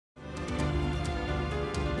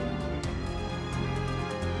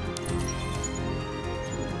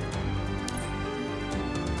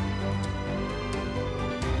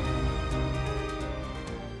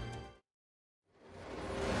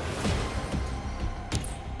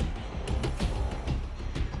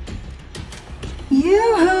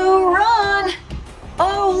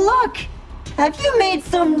have you made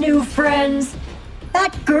some new friends?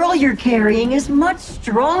 That girl you're carrying is much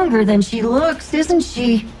stronger than she looks, isn't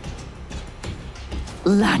she?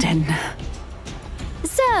 Ladin.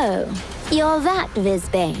 So, you're that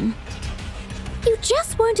Visbane. You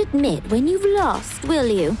just won't admit when you've lost, will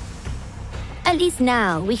you? At least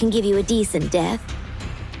now we can give you a decent death.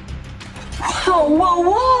 Whoa,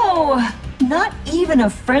 whoa, whoa! Not even a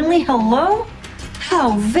friendly hello?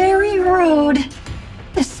 How very rude.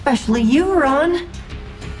 Especially you, Ron.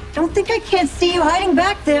 Don't think I can't see you hiding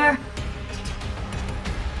back there.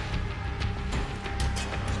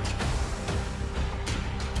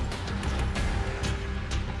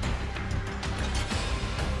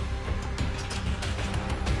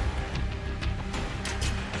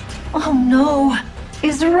 Oh no,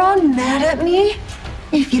 is Ron mad at me?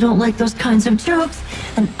 If you don't like those kinds of jokes,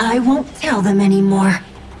 then I won't tell them anymore.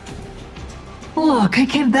 Look, I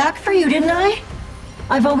came back for you, didn't I?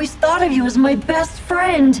 I've always thought of you as my best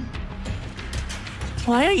friend.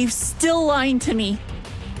 Why are you still lying to me?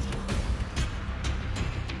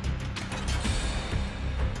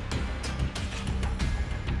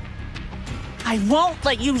 I won't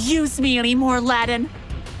let you use me anymore, Ladin.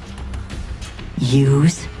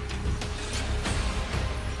 Use?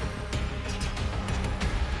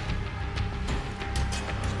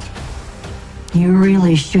 You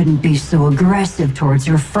really shouldn't be so aggressive towards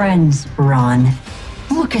your friends, Ron.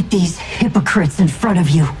 Look at these hypocrites in front of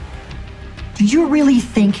you. Do you really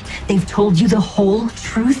think they've told you the whole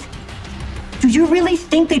truth? Do you really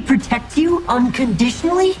think they'd protect you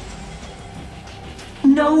unconditionally?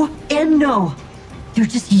 No and no. They're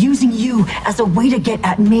just using you as a way to get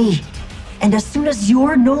at me. And as soon as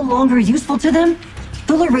you're no longer useful to them,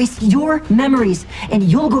 they'll erase your memories and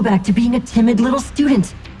you'll go back to being a timid little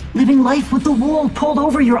student, living life with the wool pulled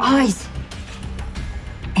over your eyes.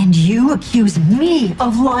 And you accuse me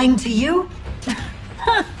of lying to you?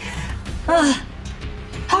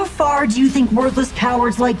 How far do you think worthless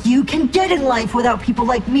cowards like you can get in life without people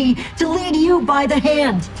like me to lead you by the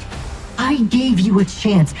hand? I gave you a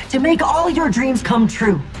chance to make all your dreams come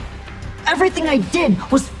true. Everything I did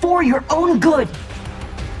was for your own good.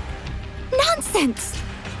 Nonsense!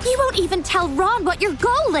 You won't even tell Ron what your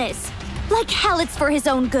goal is. Like hell it's for his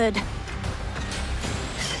own good.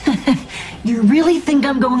 You really think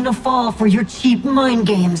I'm going to fall for your cheap mind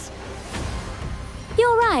games?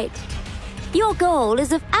 You're right. Your goal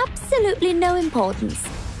is of absolutely no importance.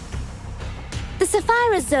 The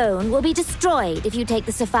Sapphira Zone will be destroyed if you take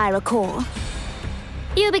the Sapphira Core.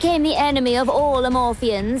 You became the enemy of all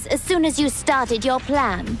Amorphians as soon as you started your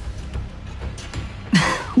plan.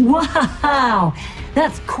 Wow!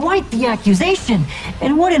 That's quite the accusation,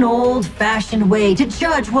 and what an old-fashioned way to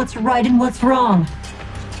judge what's right and what's wrong.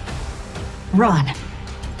 Ron,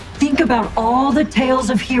 think about all the tales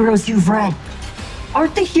of heroes you've read.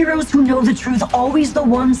 Aren't the heroes who know the truth always the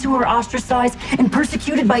ones who are ostracized and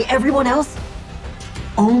persecuted by everyone else?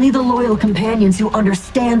 Only the loyal companions who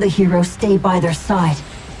understand the hero stay by their side.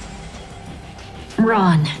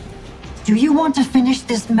 Ron, do you want to finish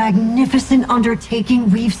this magnificent undertaking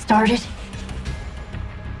we've started?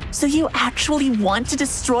 So you actually want to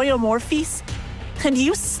destroy Amorphis? And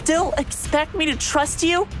you still expect me to trust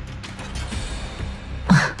you?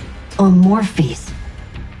 Amorphis?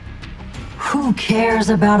 Who cares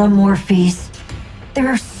about Amorphis? There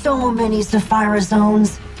are so many Sapphira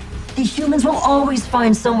Zones. The humans will always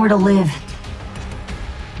find somewhere to live.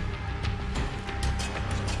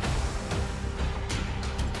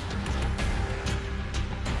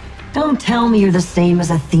 Don't tell me you're the same as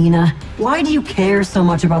Athena. Why do you care so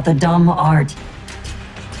much about the dumb art?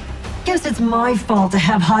 Guess it's my fault to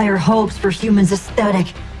have higher hopes for humans' aesthetic.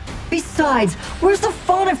 Besides, where's the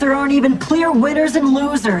fun if there aren't even clear winners and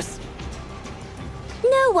losers?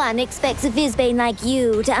 No one expects a Visbane like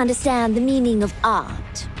you to understand the meaning of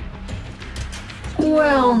art.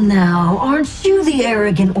 Well now, aren't you the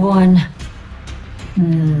arrogant one?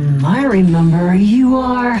 I remember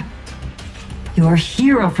you're a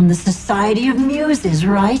hero from the Society of Muses,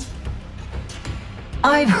 right?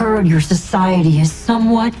 I've heard your society is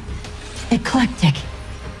somewhat eclectic.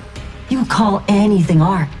 You call anything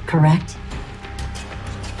art, correct?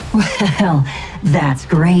 Well, that's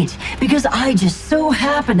great, because I just so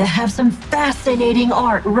happen to have some fascinating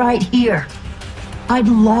art right here. I'd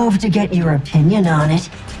love to get your opinion on it.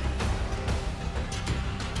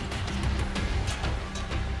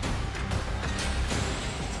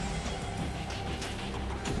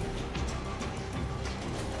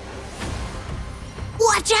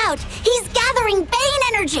 Watch out! He's gathering Bane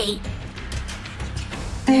energy!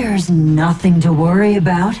 There's nothing to worry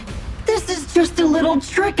about. This is just a little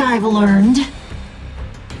trick I've learned.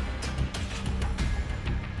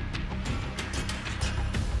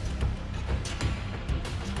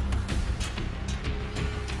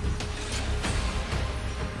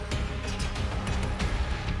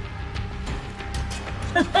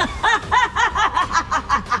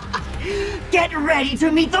 Get ready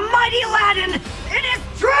to meet the mighty Aladdin in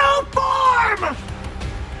his true form!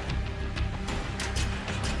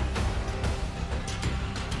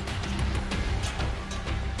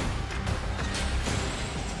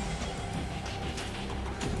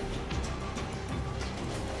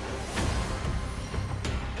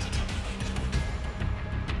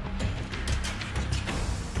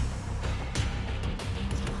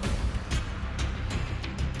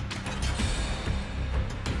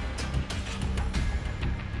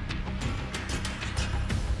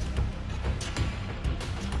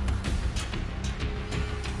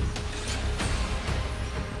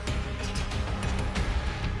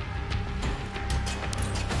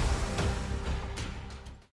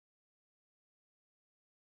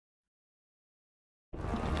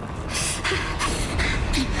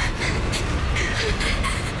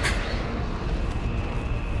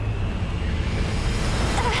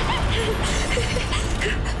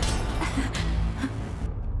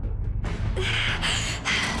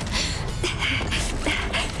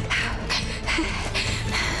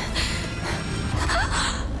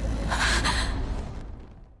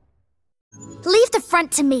 Leave the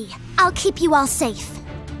front to me. I'll keep you all safe.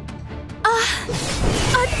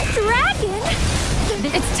 A dragon?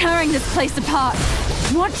 It's tearing this place apart.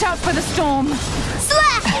 Watch out for the storm.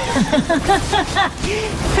 Slap!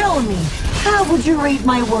 Tell me, how would you rate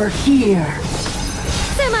my work here?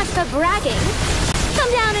 So much for bragging.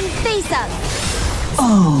 Come down and face us.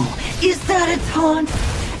 Oh, is that a taunt?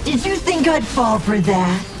 Did you think I'd fall for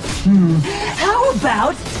that? How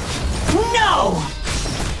about... No!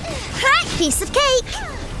 Piece of cake.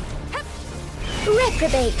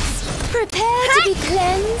 Reprobates, prepare to be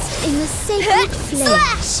cleansed in the sacred flame.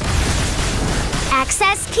 Slash!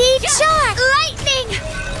 Access key charm. Lightning!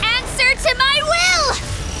 Answer to my will!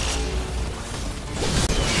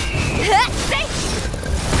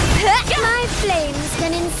 My flames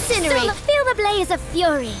can incinerate. Feel the blaze of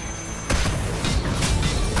fury.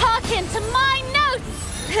 Hearken to my notes!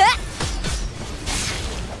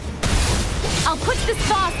 I'll put this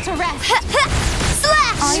vase to rest.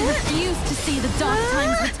 Slash! I refuse to see the dark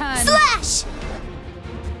times return. Slash!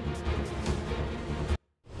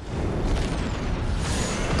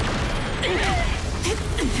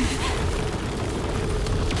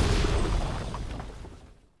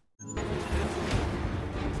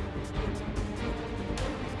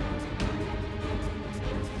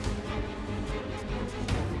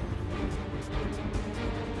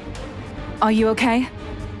 Are you okay?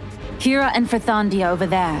 Kira and Frathandia over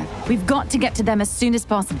there. We've got to get to them as soon as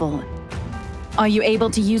possible. Are you able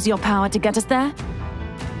to use your power to get us there?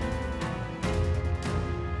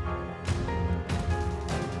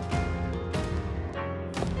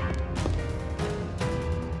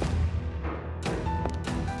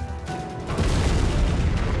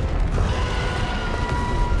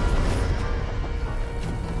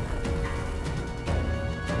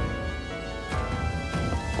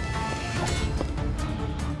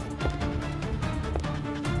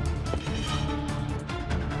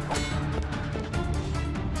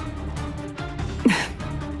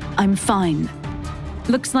 I'm fine.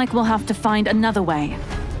 Looks like we'll have to find another way.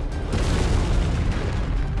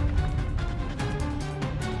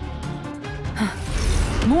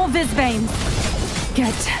 More Visbanes!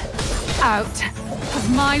 Get out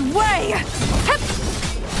of my way!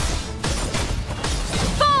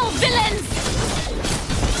 Fall, villains!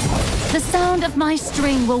 The sound of my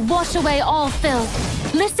string will wash away all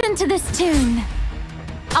filth. Listen to this tune.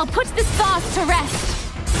 I'll put this vase to rest.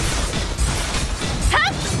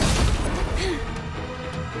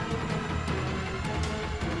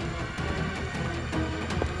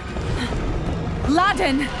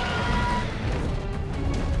 Aladdin!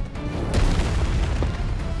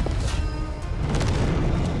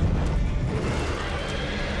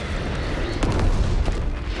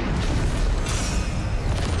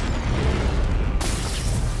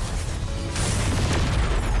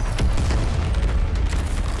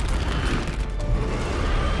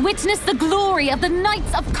 Witness the glory of the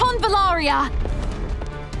Knights of Convallaria!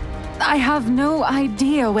 I have no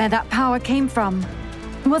idea where that power came from.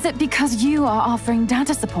 Was it because you are offering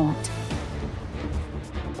data support?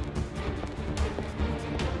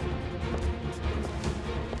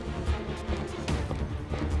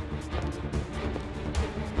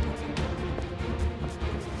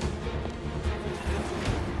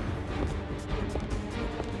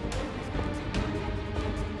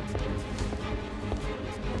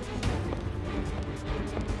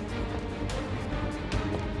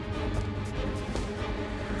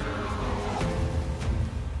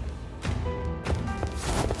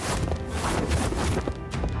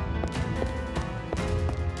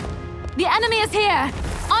 enemy is here!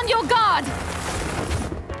 On your guard!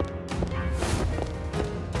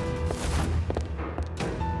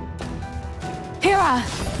 Hera!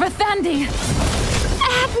 Rathandi!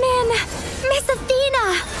 Admin! Miss Athena!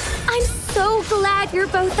 I'm so glad you're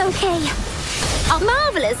both okay.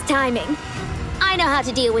 Marvelous timing. I know how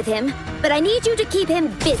to deal with him, but I need you to keep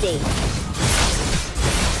him busy.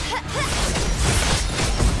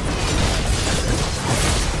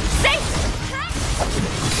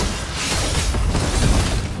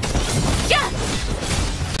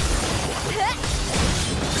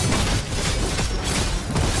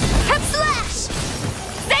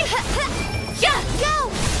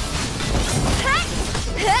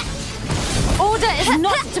 Order is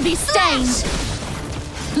not to be stained.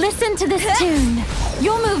 Listen to this tune.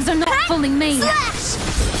 Your moves are not fooling me. Slash!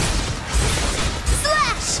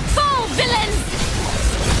 Fall, villains!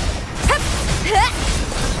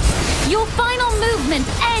 Your final movement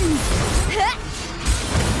ends.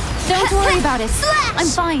 Don't worry about it. I'm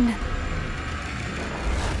fine.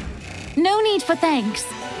 No need for thanks.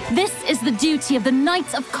 This is the duty of the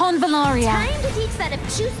Knights of Convallaria. Time to teach that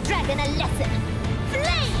obtuse dragon a lesson.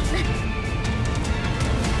 Flame!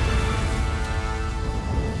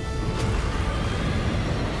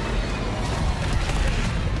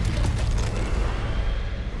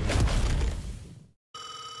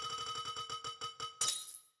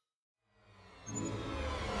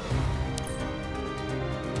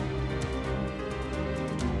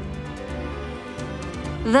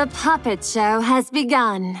 The puppet show has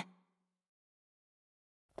begun.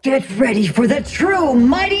 Get ready for the true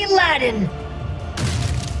mighty Aladdin!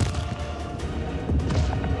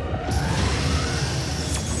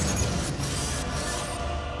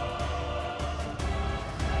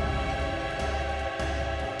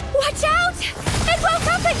 Watch out! It woke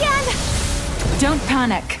up again! Don't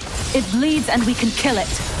panic. It bleeds and we can kill it.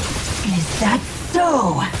 Is that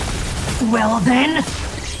so? Well then,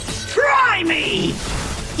 try me!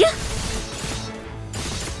 Yeah.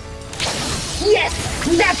 Yes,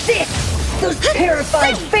 that's it! Those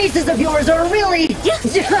terrified faces of yours are really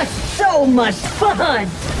just so much fun!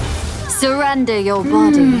 Surrender your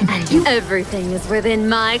body, and everything is within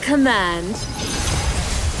my command.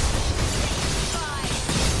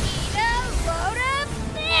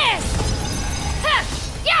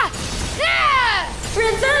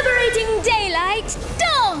 Reverberating daylight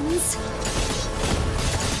dawns!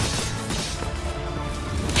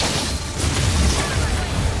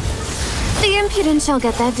 The impudent shall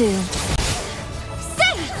get their due.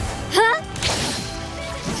 Huh?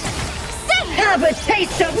 Have a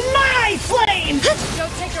taste of my flame! Go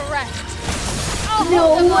take a rest.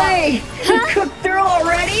 No way! Cooked through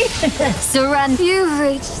already? Surrender. You've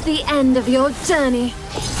reached the end of your journey.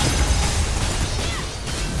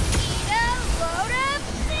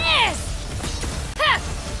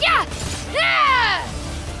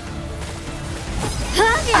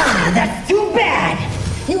 Ah, that's too bad!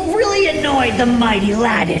 You really annoyed the mighty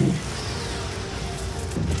Aladdin!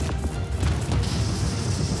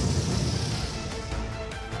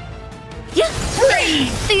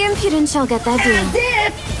 Freeze! The impudent shall get their due. As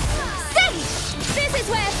if! This is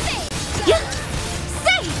where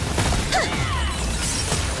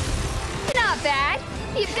Not bad.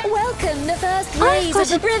 You've got welcome the first rays of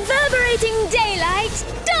the reverberating daylight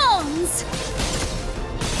dawns!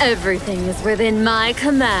 Everything is within my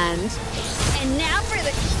command. And now for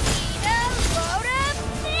the load of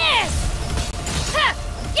this!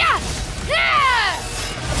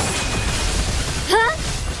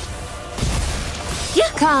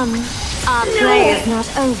 Come, our play is not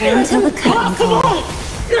over until the curtain call. Impossible!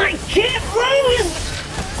 I can't lose!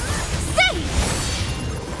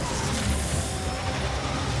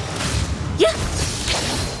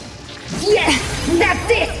 Yes,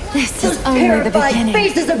 that's it! This Those is only the terrified beginning.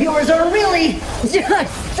 faces of yours are really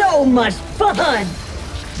just so much fun!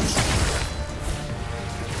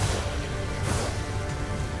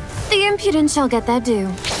 The impudent shall get their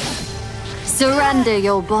due. Surrender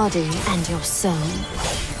your body and your soul.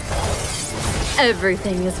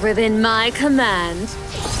 Everything is within my command.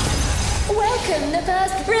 Welcome the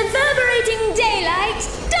first reverberating daylight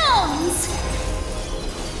dawns!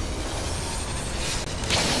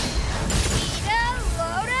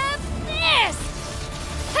 Load of this!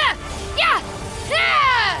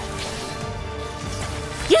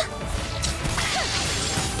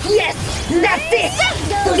 Yes, that's it!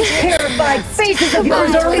 Those terrified faces of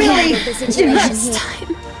yours are really just...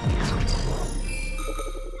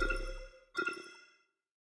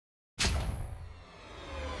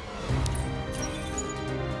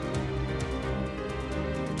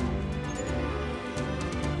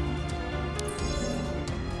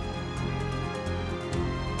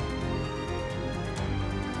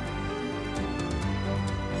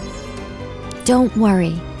 Don't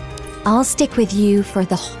worry. I'll stick with you for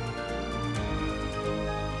the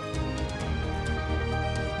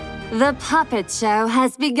The puppet show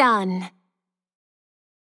has begun.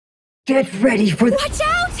 Get ready for the— Watch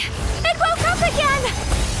out! It woke up again!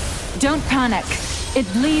 Don't panic. It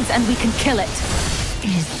bleeds and we can kill it.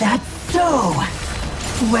 Is that so?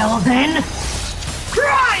 Well then,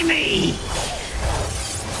 try me!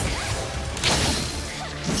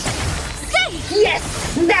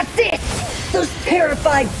 Yes, that's it! Those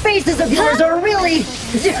terrified faces of yours are really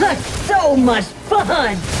just so much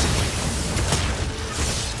fun!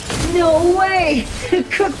 No way!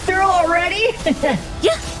 Cooked through already?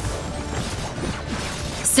 Yeah.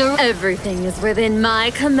 So everything is within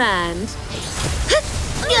my command.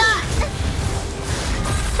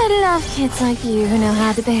 I love kids like you who know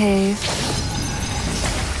how to behave.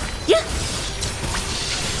 Yeah.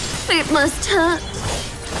 It must hurt.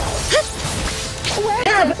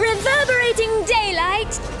 Reverberating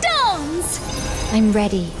daylight dawns! I'm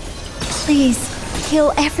ready. Please,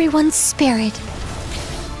 heal everyone's spirit.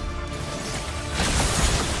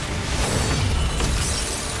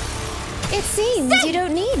 It seems you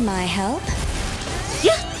don't need my help.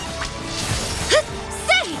 Yeah.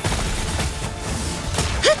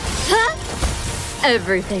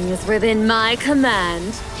 Everything is within my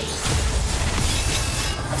command.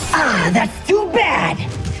 Ah, that's too bad!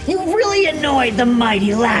 You really annoyed the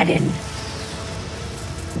mighty Aladdin.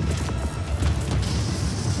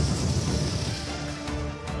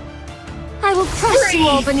 I will crush you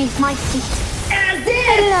all beneath my feet. As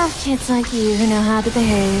I if! love kids like you who know how to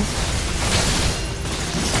behave.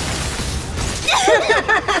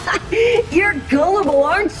 You're gullible,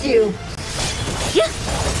 aren't you? Yeah.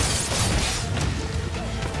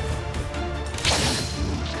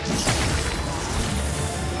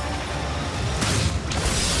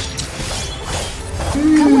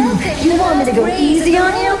 You want me to go easy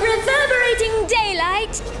on you? Reverberating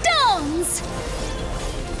daylight dawns!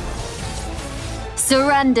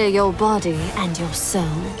 Surrender your body and your soul.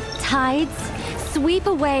 Tides, sweep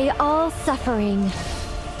away all suffering.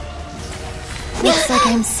 Looks like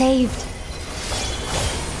I'm saved.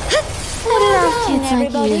 I love kids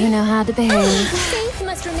like you who know how to behave. Faith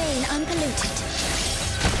must remain unpolluted.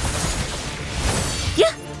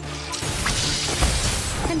 Yeah.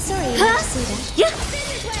 I'm sorry you had to see that. Yeah.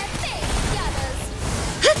 This is where faith gathers.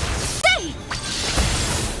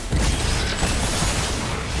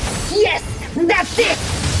 Yes, that's it!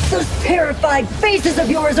 Those terrified faces of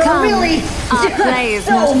yours are Come, really our just play is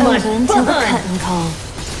so not much over until the fun! curtain call.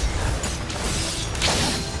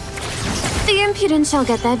 The impudent shall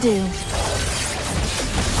get their due.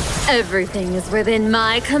 Everything is within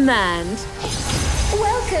my command.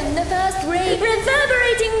 Welcome the first ray.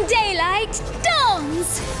 Reverberating daylight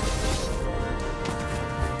dawns!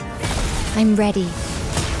 I'm ready.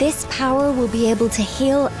 This power will be able to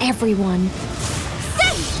heal everyone.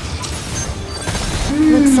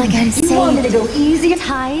 Looks like I'm You want me to saved. go easy?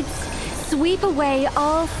 Tides, sweep away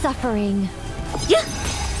all suffering. Yeah.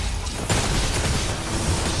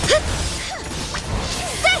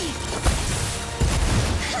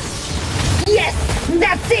 Yes,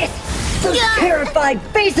 that's it! Those terrified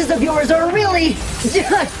faces of yours are really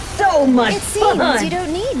just so much It seems fun! you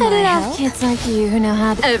don't need I my love help. kids like you who know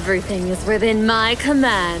how to. Everything is within my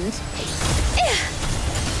command.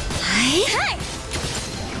 Hi.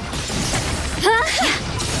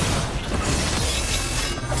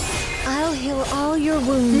 I'll heal all your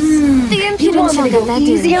wounds. The You impudent want shall me to get go their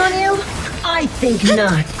easy due. on you? I think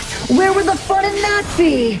not. Where would the fun in that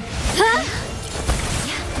be?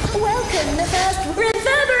 Welcome the first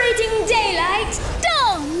reverberating daylight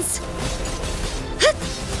dawns!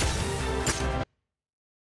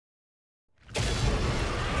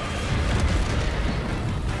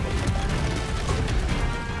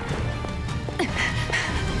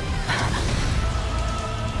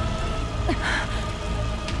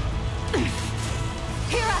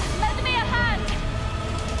 Hira, lend me a hand!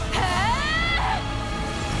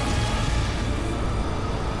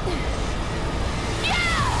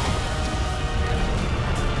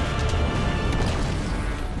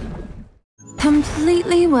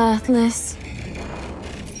 Completely worthless.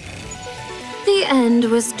 The end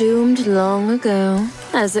was doomed long ago,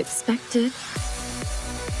 as expected.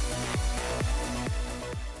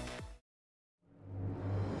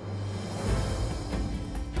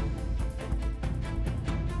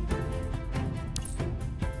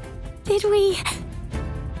 Did we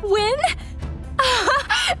win?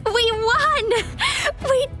 We won!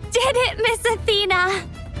 We did it, Miss Athena!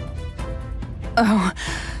 Oh,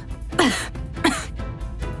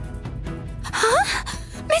 Huh?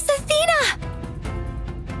 Miss Athena!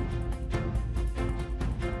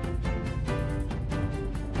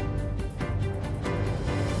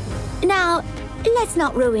 let's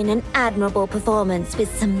not ruin an admirable performance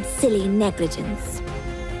with some silly negligence.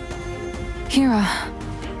 Hera,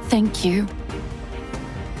 thank you.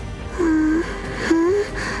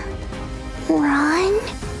 Ron?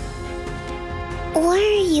 Why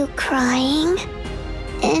are you crying?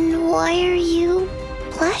 And why are you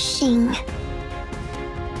blushing?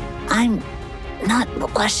 I'm not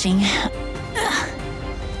blushing.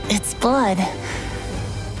 It's blood.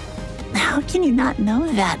 How can you not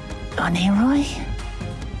know that, Oneroy?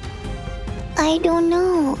 I don't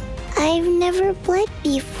know. I've never bled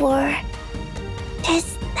before.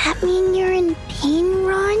 Does that mean you're in pain,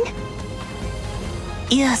 Ron?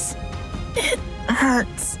 Yes, it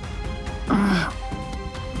hurts.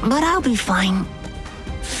 But I'll be fine.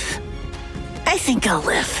 I think I'll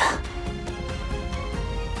live.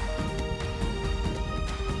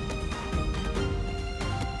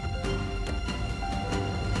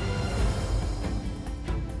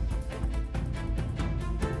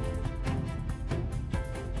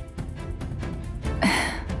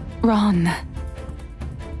 Ron.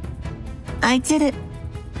 I did it,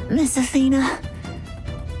 Miss Athena.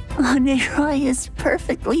 Oneroy is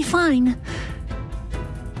perfectly fine.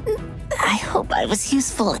 I hope I was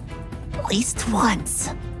useful at least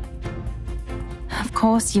once. Of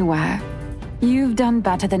course you were. You've done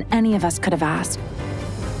better than any of us could have asked.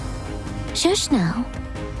 Shush now.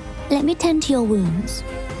 Let me tend to your wounds.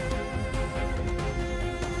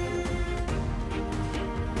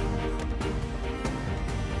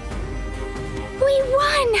 We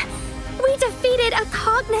won! We defeated a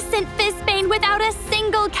cognizant Fizbane without a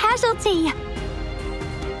single casualty!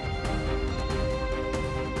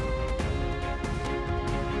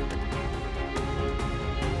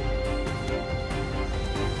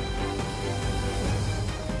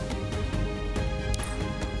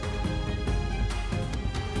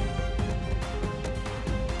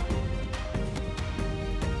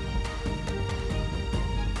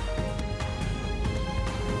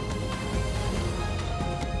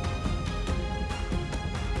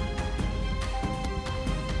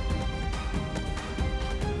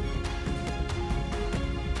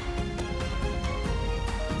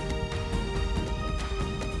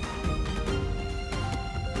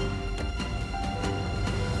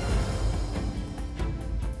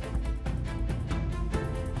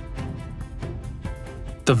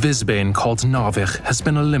 The Vizbane called Narvik has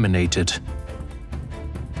been eliminated.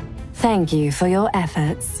 Thank you for your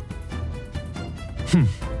efforts.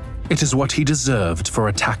 It is what he deserved for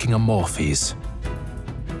attacking Amorphes.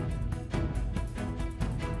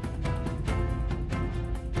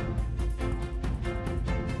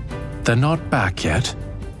 They're not back yet.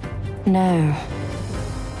 No.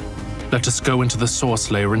 Let us go into the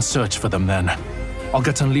Source Layer and search for them then. I'll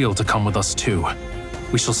get Enlil to come with us too.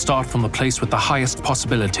 We shall start from the place with the highest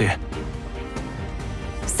possibility.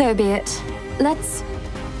 So be it. Let's...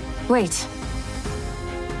 wait.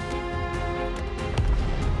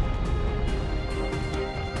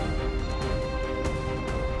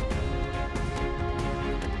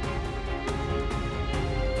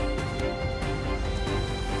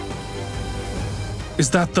 Is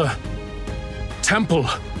that the... temple?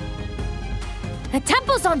 The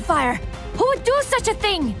temple's on fire! Who would do such a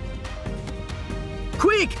thing?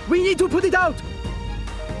 Quick! We need to put it out!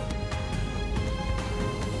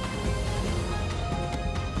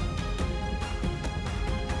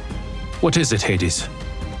 What is it, Hades?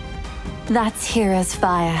 That's Hera's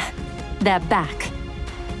fire. They're back.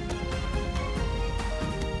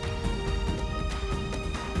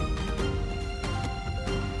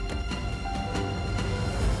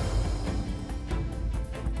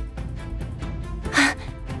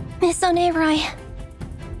 Miss Oneroy.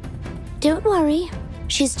 Don't worry.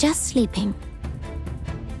 She's just sleeping.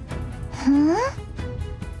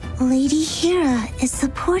 Lady Hera is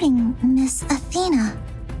supporting Miss Athena.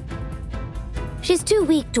 She's too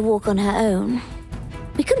weak to walk on her own.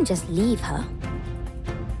 We couldn't just leave her.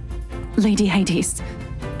 Lady Hades,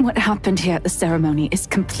 what happened here at the ceremony is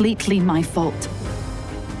completely my fault.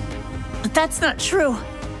 But that's not true.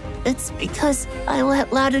 It's because I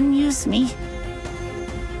let Ladin use me.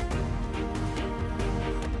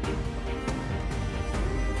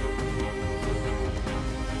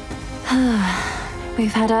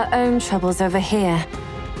 We've had our own troubles over here.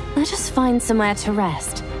 Let us find somewhere to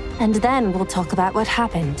rest, and then we'll talk about what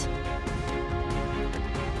happened.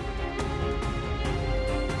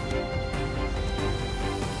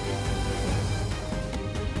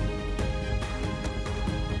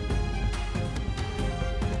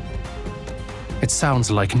 It sounds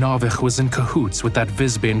like Narvik was in cahoots with that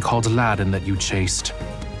Vizbane called Ladin that you chased.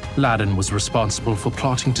 Ladin was responsible for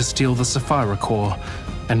plotting to steal the Sapphire Core,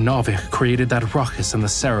 and Navik created that ruckus in the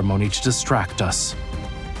ceremony to distract us.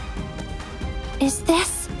 Is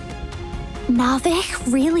this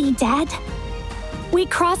Navik really dead? We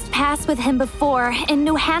crossed paths with him before in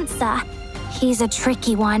New Hampshire. He's a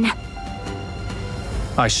tricky one.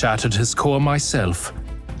 I shattered his core myself.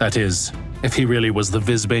 That is, if he really was the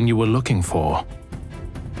Vizbane you were looking for.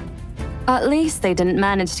 At least they didn't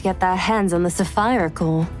manage to get their hands on the Sapphire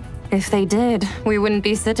core. If they did, we wouldn't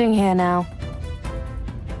be sitting here now.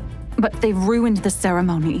 But they ruined the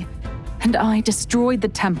ceremony, and I destroyed the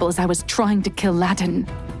temple as I was trying to kill Ladin.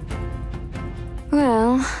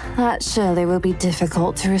 Well, that surely will be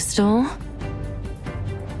difficult to restore.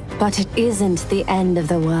 But it isn't the end of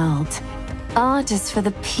the world. Art is for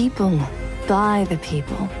the people, by the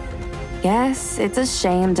people. Yes, it's a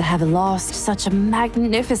shame to have lost such a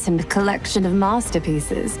magnificent collection of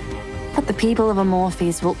masterpieces, but the people of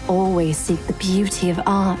Amorphis will always seek the beauty of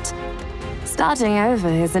art. Starting over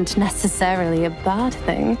isn't necessarily a bad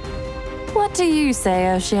thing. What do you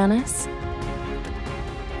say, Oceanus?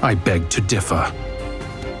 I beg to differ.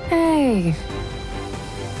 Hey.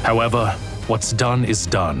 However, what's done is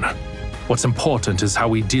done. What's important is how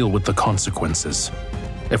we deal with the consequences.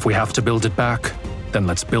 If we have to build it back, then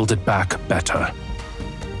let's build it back better.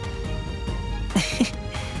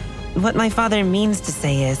 What my father means to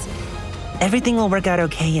say is, everything will work out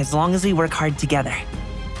okay as long as we work hard together.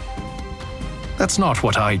 That's not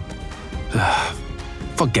what I...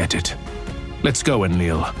 Forget it. Let's go,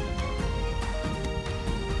 Enlil.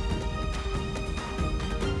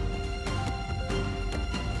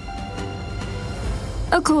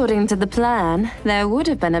 According to the plan, there would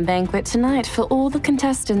have been a banquet tonight for all the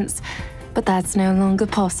contestants, but that's no longer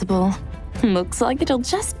possible. Looks like it'll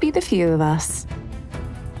just be the few of us.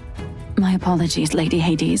 My apologies, Lady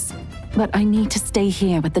Hades, but I need to stay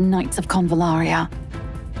here with the Knights of Convallaria.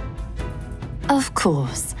 Of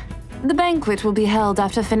course. The banquet will be held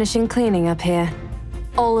after finishing cleaning up here.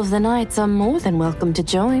 All of the knights are more than welcome to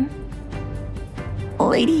join.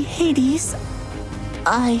 Lady Hades,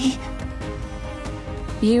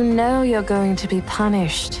 You know you're going to be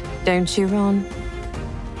punished, don't you, Ron?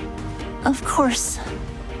 Of course.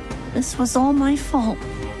 This was all my fault.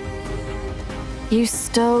 You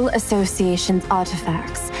stole Association's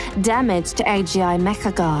artifacts, damaged AGI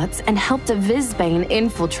mecha guards, and helped a Vizbane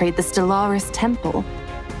infiltrate the Stellaris Temple.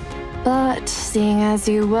 But seeing as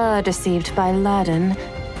you were deceived by Ladin,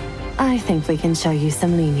 I think we can show you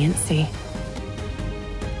some leniency.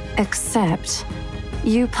 Except,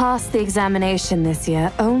 you passed the examination this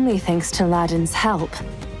year only thanks to Ladin's help.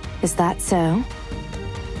 Is that so?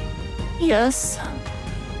 Yes.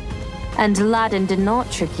 And Ladin did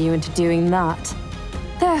not trick you into doing that.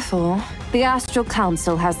 Therefore, the Astral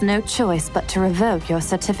Council has no choice but to revoke your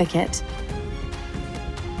certificate.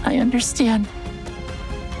 I understand.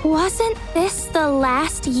 Wasn't this the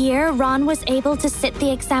last year Ron was able to sit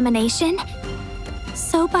the examination?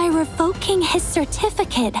 So by revoking his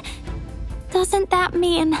certificate, doesn't that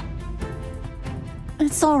mean...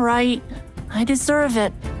 It's all right. I deserve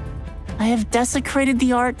it. I have desecrated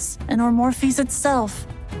the arts and Amorphis itself.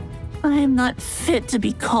 I am not fit to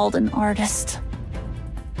be called an artist.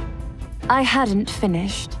 I hadn't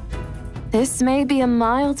finished. This may be a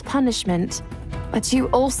mild punishment, but you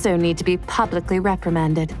also need to be publicly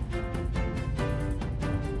reprimanded.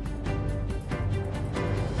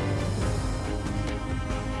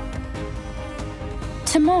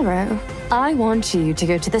 Tomorrow, I want you to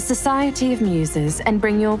go to the Society of Muses and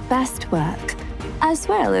bring your best work, as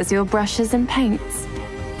well as your brushes and paints.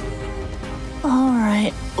 All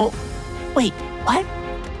right. Oh, wait, what?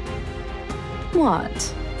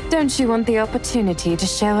 What? Don't you want the opportunity to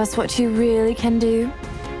show us what you really can do?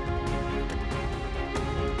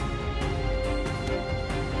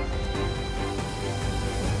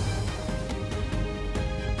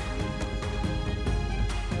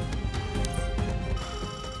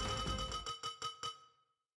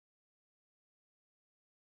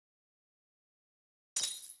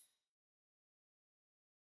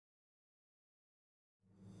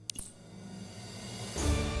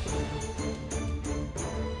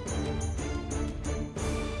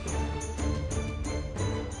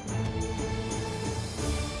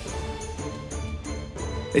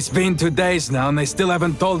 It's been 2 days now and they still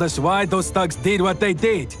haven't told us why those thugs did what they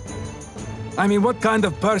did. I mean, what kind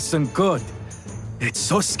of person could? It's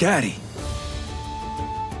so scary.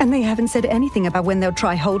 And they haven't said anything about when they'll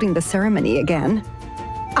try holding the ceremony again.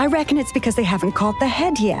 I reckon it's because they haven't caught the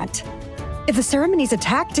head yet. If the ceremony's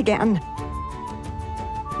attacked again...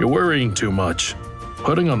 You're worrying too much.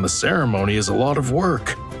 Putting on the ceremony is a lot of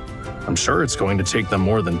work. I'm sure it's going to take them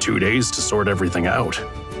more than 2 days to sort everything out.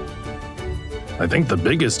 I think the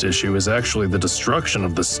biggest issue is actually the destruction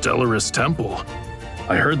of the Stellarist Temple.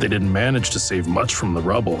 I heard they didn't manage to save much from the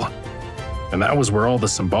rubble. And that was where all the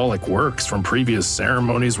symbolic works from previous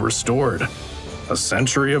ceremonies were stored. A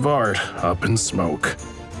century of art up in smoke.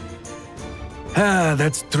 Ah,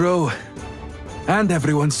 that's true. And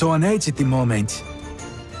everyone's so on edge at the moment.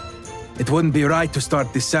 It wouldn't be right to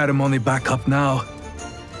start this ceremony back up now.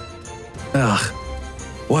 Ugh,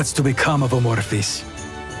 what's to become of Amorphis?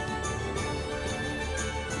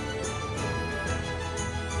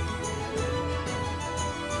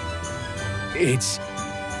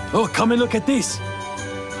 Oh, come and look at this!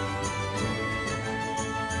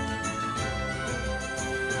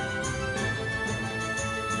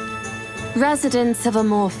 Residents of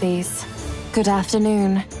Amorphis, good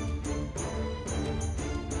afternoon.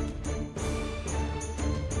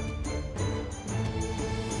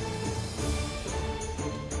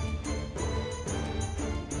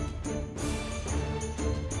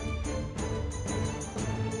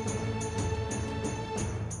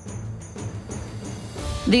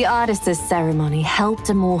 The Artists' ceremony helped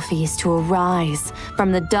Amorphis to arise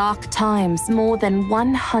from the dark times more than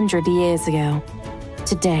 100 years ago.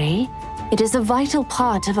 Today, it is a vital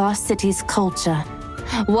part of our city's culture,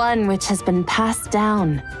 one which has been passed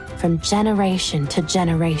down from generation to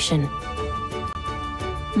generation.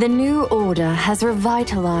 The new order has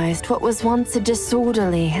revitalized what was once a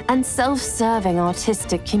disorderly and self-serving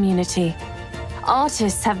artistic community.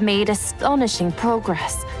 Artists have made astonishing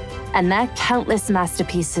progress, and their countless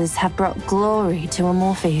masterpieces have brought glory to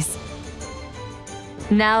Amorphis.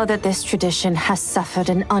 Now that this tradition has suffered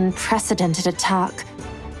an unprecedented attack,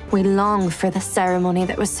 we long for the ceremony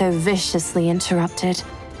that was so viciously interrupted.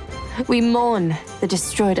 We mourn the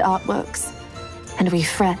destroyed artworks, and we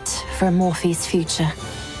fret for Amorphis' future.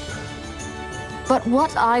 But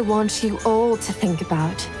what I want you all to think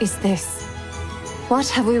about is this. What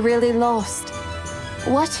have we really lost?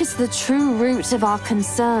 What is the true root of our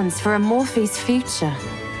concerns for Amorphis' future?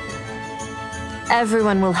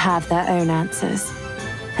 Everyone will have their own answers,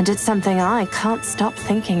 and it's something I can't stop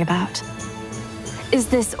thinking about. Is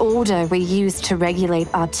this order we use to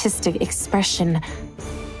regulate artistic expression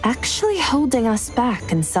actually holding us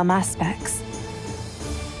back in some aspects?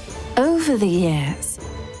 Over the years,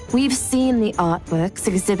 we've seen the artworks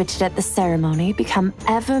exhibited at the ceremony become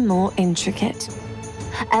ever more intricate,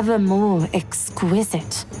 ever more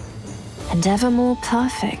exquisite, and ever more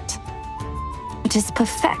perfect. But is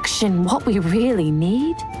perfection what we really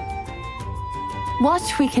need? What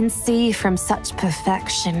we can see from such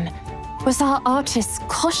perfection was our artists'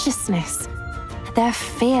 cautiousness, their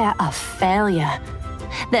fear of failure,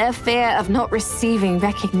 their fear of not receiving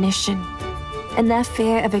recognition, and their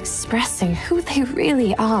fear of expressing who they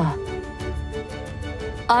really are.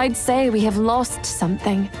 I'd say we have lost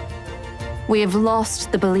something. We have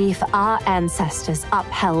lost the belief our ancestors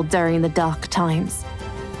upheld during the dark times.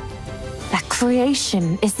 That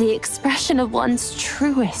creation is the expression of one's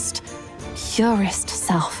truest, purest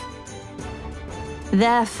self.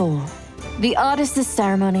 Therefore, the Artists'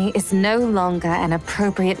 ceremony is no longer an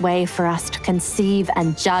appropriate way for us to conceive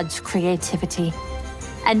and judge creativity.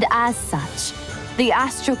 And as such, the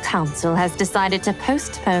Astral Council has decided to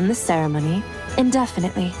postpone the ceremony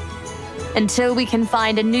indefinitely, until we can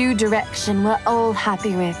find a new direction we're all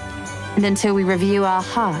happy with, and until we review our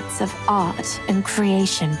hearts of art and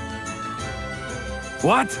creation.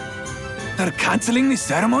 What? They're canceling the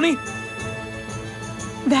ceremony?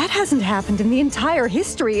 That hasn't happened in the entire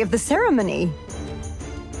history of the ceremony.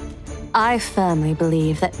 I firmly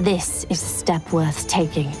believe that this is a step worth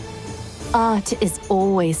taking. Art is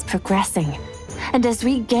always progressing, and as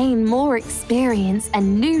we gain more experience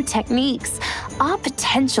and new techniques, our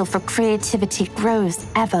potential for creativity grows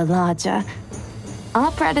ever larger.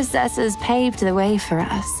 Our predecessors paved the way for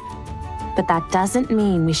us, but that doesn't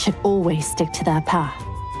mean we should always stick to their path.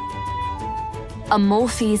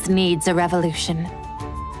 Amorphis needs a revolution.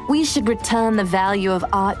 We should return the value of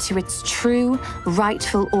art to its true,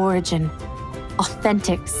 rightful origin,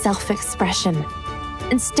 authentic self-expression,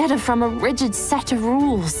 instead of from a rigid set of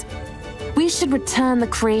rules. We should return the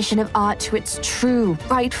creation of art to its true,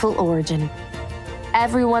 rightful origin.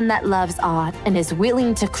 Everyone that loves art and is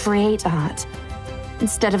willing to create art,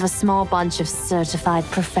 instead of a small bunch of certified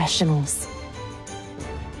professionals.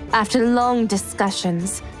 After long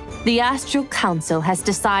discussions, the Astral Council has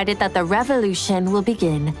decided that the revolution will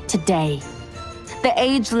begin today. The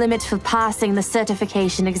age limit for passing the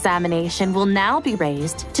certification examination will now be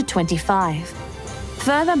raised to 25.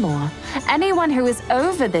 Furthermore, anyone who is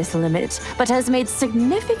over this limit but has made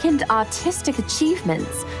significant artistic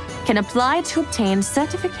achievements can apply to obtain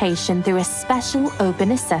certification through a special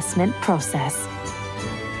open assessment process.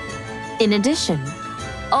 In addition,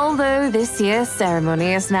 although this year's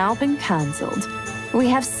ceremony has now been cancelled, we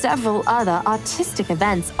have several other artistic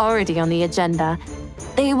events already on the agenda.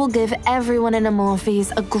 They will give everyone in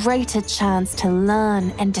Amorphes a greater chance to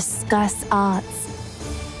learn and discuss arts.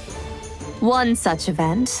 One such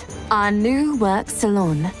event, our new work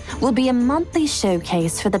salon, will be a monthly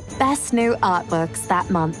showcase for the best new artworks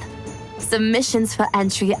that month. Submissions for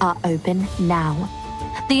entry are open now.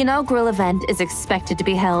 The inaugural event is expected to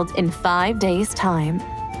be held in 5 days' time.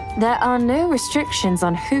 There are no restrictions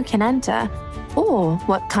on who can enter or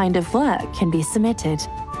what kind of work can be submitted.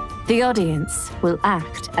 The audience will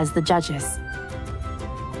act as the judges.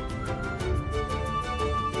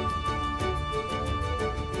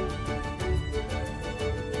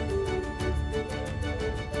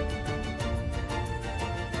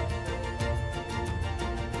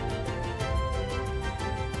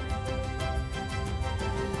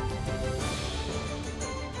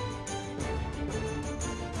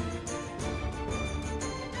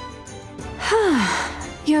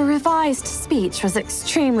 Your revised speech was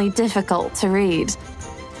extremely difficult to read.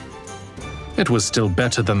 It was still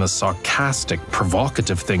better than the sarcastic,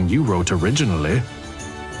 provocative thing you wrote originally.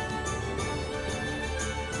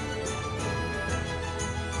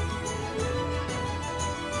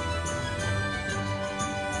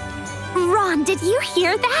 Ron, did you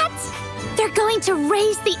hear that? They're going to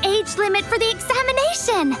raise the age limit for the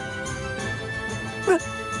examination!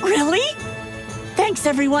 Really? Thanks,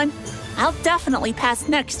 everyone. I'll definitely pass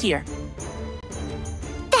next year.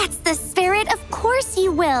 That's the spirit, of course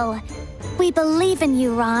you will. We believe in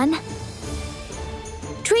you, Ron.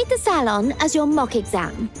 Treat the salon as your mock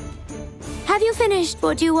exam. Have you finished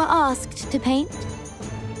what you were asked to paint?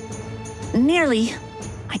 Nearly.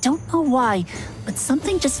 I don't know why, but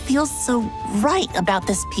something just feels so right about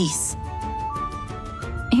this piece.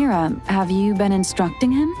 Hira, have you been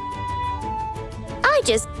instructing him? I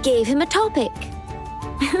just gave him a topic.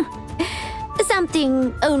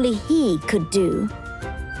 Something only he could do.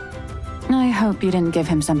 I hope you didn't give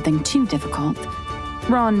him something too difficult.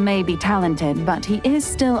 Ron may be talented, but he is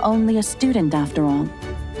still only a student after all.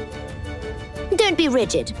 Don't be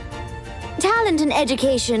rigid. Talent and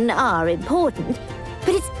education are important,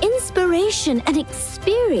 but it's inspiration and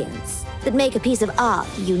experience that make a piece of art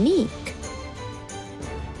unique.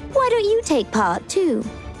 Why don't you take part too?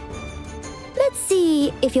 Let's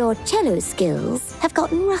see if your cello skills have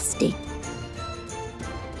gotten rusty.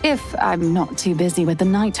 If I'm not too busy with the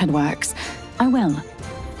knighthood works, I will.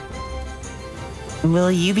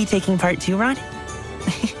 Will you be taking part too, Ron?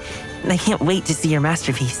 I can't wait to see your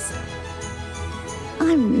masterpiece.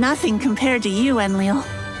 I'm nothing compared to you, Enlil.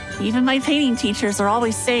 Even my painting teachers are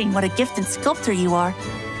always saying what a gifted sculptor you are.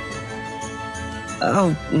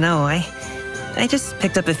 Oh, no, I just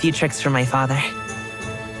picked up a few tricks from my father.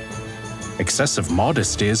 Excessive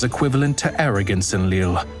modesty is equivalent to arrogance,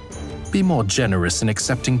 Enlil. Be more generous in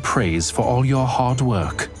accepting praise for all your hard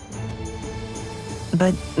work.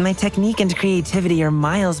 But my technique and creativity are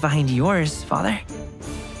miles behind yours, Father.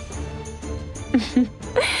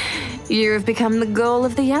 You have become the goal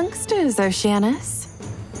of the youngsters, Oceanus.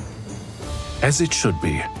 As it should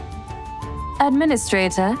be.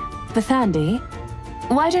 Administrator, Bethandi,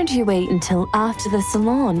 why don't you wait until after the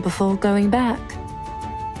salon before going back?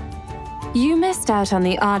 You missed out on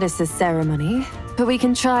the artist's ceremony, but we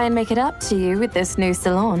can try and make it up to you with this new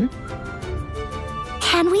salon.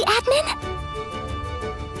 Can we, Admin?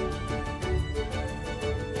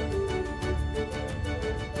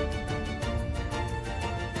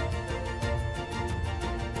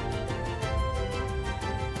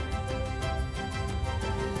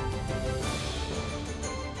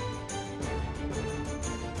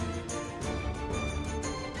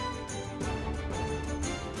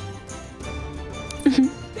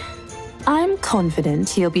 I'm confident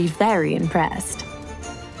he'll be very impressed.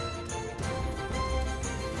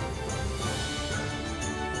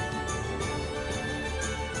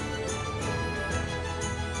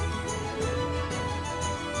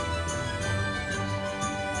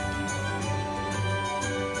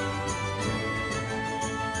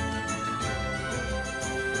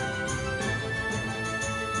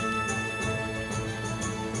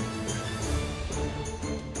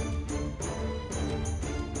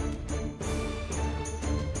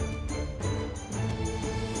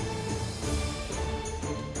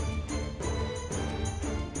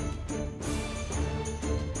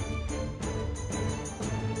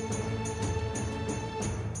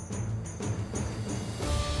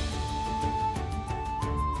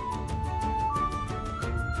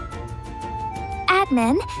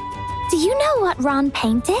 Admin, do you know what Ron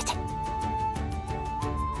painted?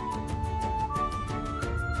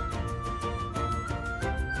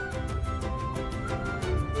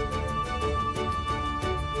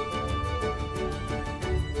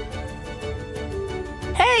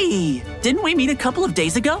 Hey! Didn't we meet a couple of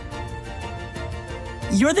days ago?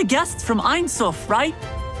 You're the guests from Einsof, right?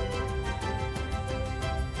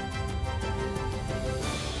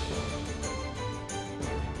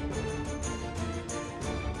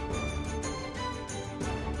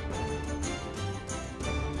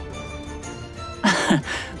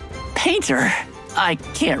 Painter? I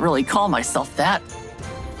can't really call myself that.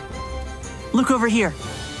 Look over here.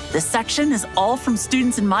 This section is all from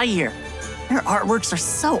students in my year. Their artworks are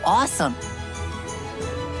so awesome.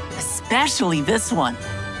 Especially this one.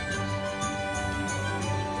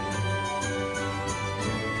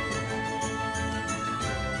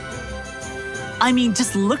 I mean,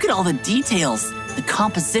 just look at all the details. The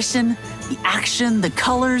composition, the action, the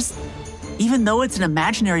colors. Even though it's an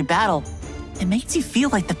imaginary battle, it makes you feel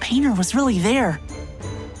like the painter was really there.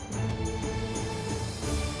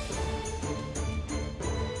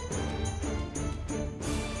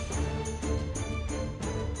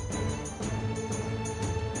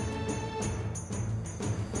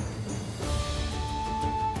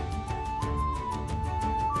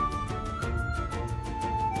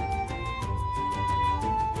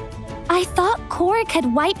 I thought Korg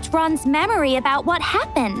had wiped Ron's memory about what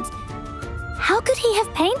happened. How could he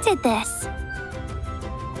have painted this?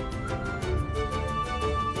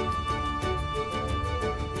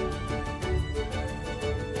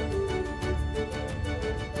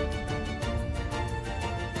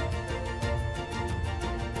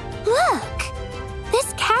 Look!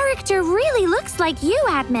 This character really looks like you,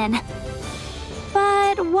 Admin.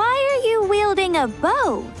 But why are you wielding a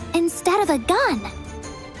bow instead of a gun?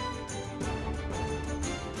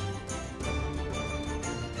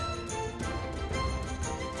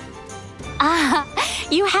 Ah,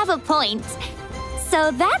 you have a point. So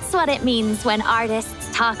that's what it means when artists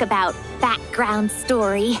talk about background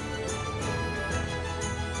story.